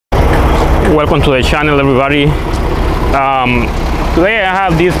Welcome to the channel, everybody. Today I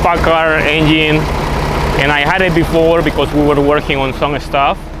have this Paccar engine, and I had it before because we were working on some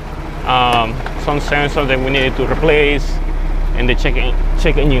stuff, some sensors that we needed to replace, and the check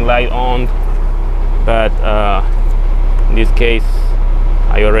engine light on. But in this case,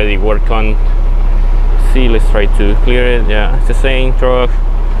 I already worked on. See, let's try to clear it. Yeah, it's the same truck.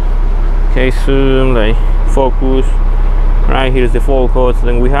 Okay, zoom, like focus. Right, here's the fault code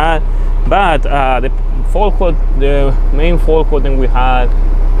that we had. But the fault code, the main fault code that we had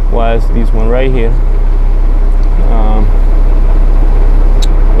was this one right here.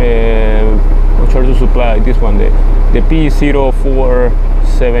 Charger supply, this one, the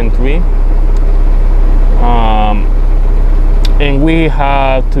P0473. And we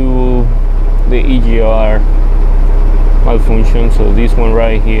had to the EGR malfunction, so this one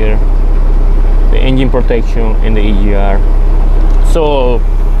right here, the engine protection and the EGR. So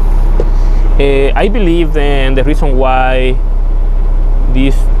I believe then the reason why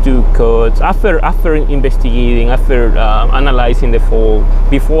these two codes, after investigating, after analyzing the fault,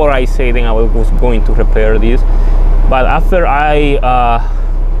 before I say then I was going to repair this, but after I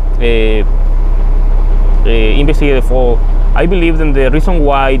investigated the fault, I believe then the reason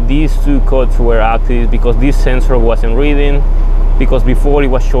why these two codes were active is because this sensor wasn't reading, because before it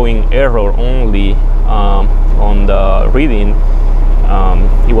was showing error only on the reading.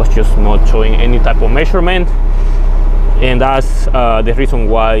 It was just not showing any type of measurement, and that's the reason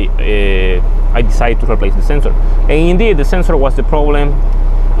why I decided to replace the sensor. And indeed, the sensor was the problem.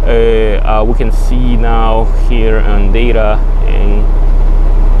 We can see now here on data,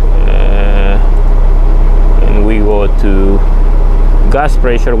 and we go to gas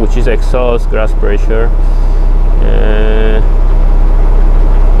pressure, which is exhaust gas pressure.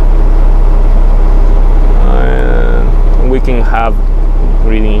 We can have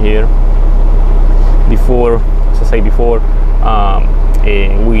reading here. Before, as I say before,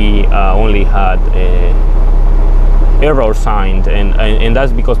 we only had error signed, and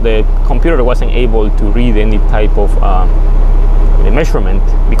that's because the computer wasn't able to read any type of measurement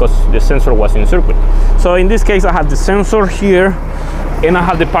because the sensor was in circuit. So in this case, I have the sensor here, and I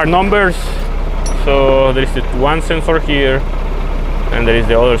have the part numbers. So there is the one sensor here, and there is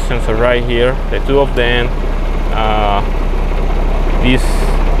the other sensor right here, the two of them. This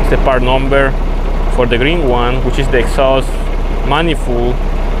is the part number for the green one, which is the exhaust manifold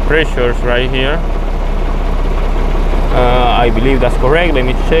pressures right here. I believe that's correct. Let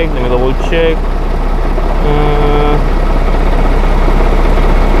me check, let me double check.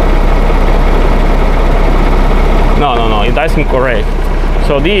 No, that's incorrect.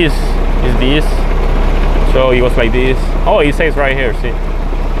 So this is this. So it was like this. Oh, it says right here, see?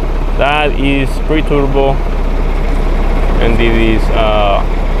 That is pre-turbo, and this is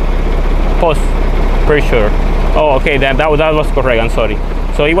post pressure. Oh, okay, that was correct. I'm sorry.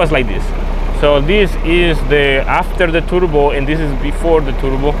 So it was like this. So this is the after the turbo, and this is before the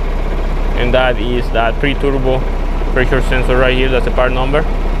turbo, and that is that pre-turbo pressure sensor right here. That's the part number,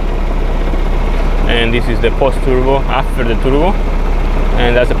 and this is the post turbo after the turbo,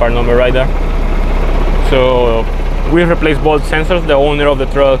 and that's the part number right there. So we replaced both sensors. The owner of the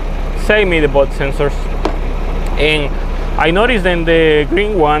truck sent me the both sensors, and I noticed in the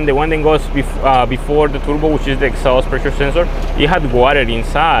green one, the one that goes before the turbo, which is the exhaust pressure sensor, it had water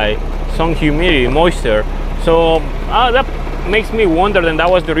inside, some humidity, moisture. So that makes me wonder, and that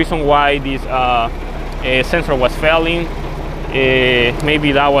was the reason why this sensor was failing.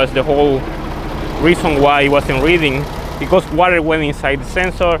 Maybe that was the whole reason why it wasn't reading, because water went inside the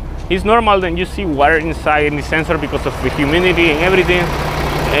sensor. It's normal that you see water inside the sensor because of the humidity and everything.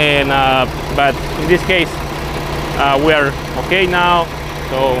 And but in this case, we are okay now.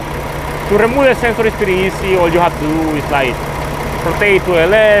 So to remove the sensor is pretty easy. All you have to do is like rotate to the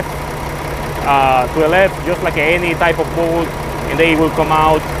left, just like any type of bolt, and then it will come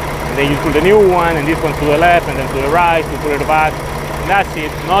out. And then you put the new one, and this one to the left, and then to the right, to put it back. And that's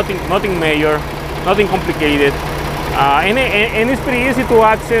it. Nothing major, nothing complicated. And it's pretty easy to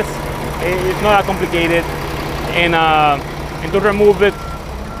access. It's not that complicated. And to remove it,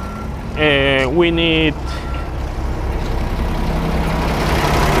 we need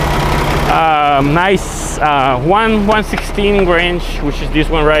nice 1/16 wrench, which is this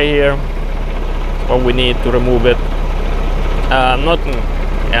one right here. What we need to remove it. Nothing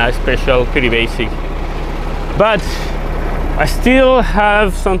special, pretty basic. But I still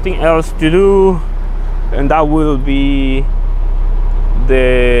have something else to do, and that will be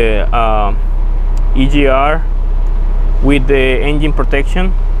the EGR with the engine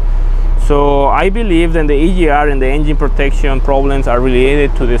protection. So I believe that the EGR and the engine protection problems are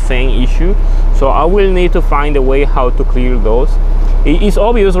related to the same issue. So I will need to find a way how to clear those. It's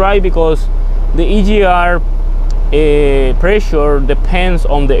obvious, right? Because the EGR pressure depends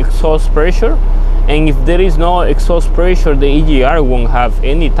on the exhaust pressure, and if there is no exhaust pressure, the EGR won't have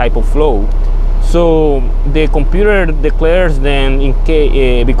any type of flow. So the computer declares then,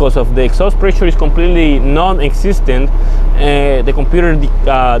 because of the exhaust pressure is completely non-existent, the computer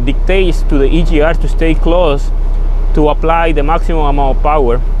dictates to the EGR to stay close to apply the maximum amount of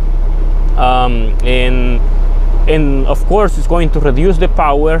power, and of course it's going to reduce the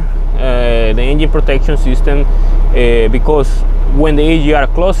power, the engine protection system, because when the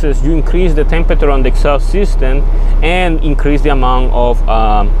EGR closes, you increase the temperature on the exhaust system and increase the amount of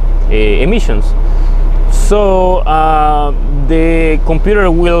emissions. So the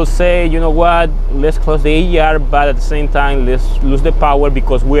computer will say, you know what, let's close the EGR, but at the same time let's lose the power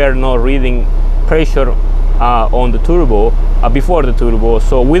because we are not reading pressure on the turbo before the turbo,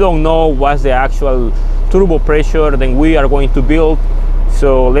 so we don't know what's the actual turbo pressure then we are going to build.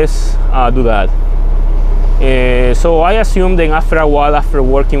 So let's do that. So I assume then after a while, after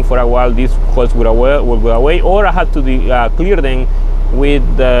working for a while, these coils will go away, or I had to clear them with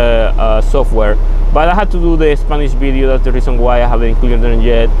the software. But I had to do the Spanish video. That's the reason why I haven't cleared them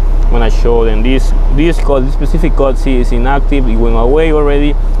yet. When I show them this code, this specific code, see, is inactive. It went away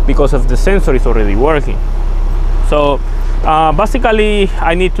already because of the sensor is already working. So basically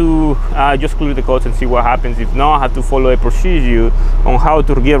I need to just clear the codes and see what happens. If not, I have to follow a procedure on how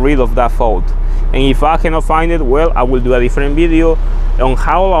to get rid of that fault. And if I cannot find it, well, I will do a different video on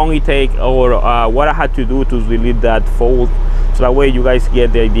how long it takes, or what I had to do to delete that fault, so that way you guys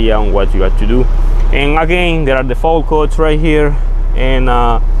get the idea on what you have to do. And again, there are the fault codes right here, and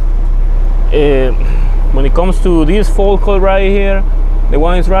when it comes to this fault code right here, the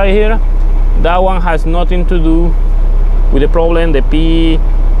one is right here, that one has nothing to do with the problem, the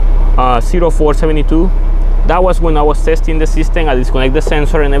P0472. That was when I was testing the system. I disconnect the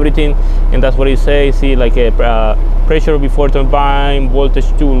sensor and everything, and that's what it says. See, like a pressure before turbine, voltage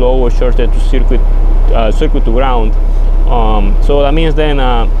too low or shorted to circuit to ground. So that means then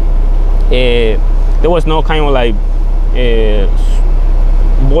there was no kind of like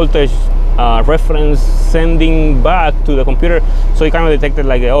voltage reference sending back to the computer, so it kind of detected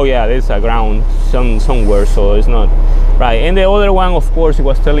like, oh yeah, there's a ground somewhere, so it's not right. And the other one, of course, it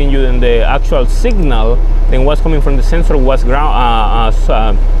was telling you then the actual signal then was coming from the sensor was ground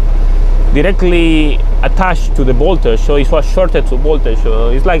directly attached to the voltage, so it was shorted to voltage. So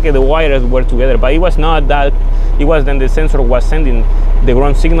it's like the wires were together, but it was not that. It was then the sensor was sending the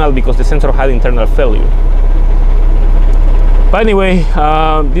ground signal because the sensor had internal failure. But anyway,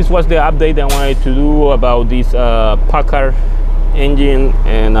 this was the update I wanted to do about this Paccar engine.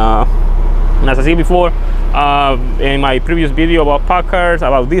 And as I said before, in my previous video about Packars,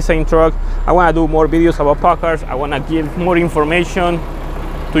 about this same truck, I want to do more videos about Packars. I want to give more information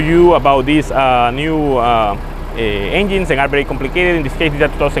to you about these new engines, and are very complicated. In this case, it's a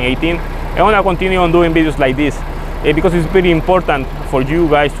 2018. I want to continue on doing videos like this because it's very important for you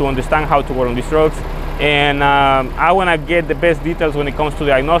guys to understand how to work on these trucks. And I want to get the best details when it comes to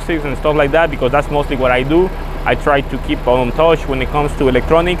diagnostics and stuff like that, because that's mostly what I do. I try to keep on touch when it comes to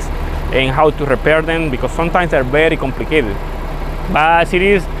electronics and how to repair them, because sometimes they're very complicated. But as it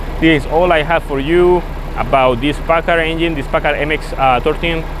is, this is all I have for you about this Paccar engine, this Paccar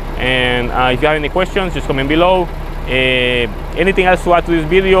MX13. And if you have any questions, just comment below. Anything else to add to this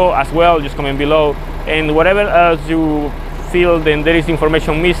video as well, just comment below. And whatever else you feel then there is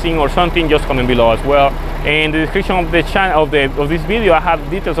information missing or something, just comment below as well. And in the description of the channel of this video, I have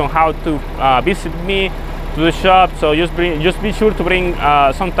details on how to visit me to the shop. So just be sure to bring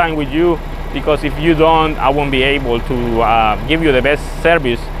some time with you, because if you don't, I won't be able to give you the best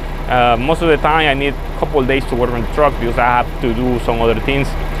service. Most of the time I need a couple days to work on the truck because I have to do some other things.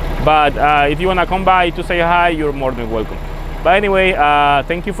 But if you want to come by to say hi, you're more than welcome. But anyway,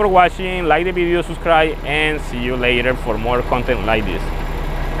 thank you for watching. Like the video, subscribe, and see you later for more content like this.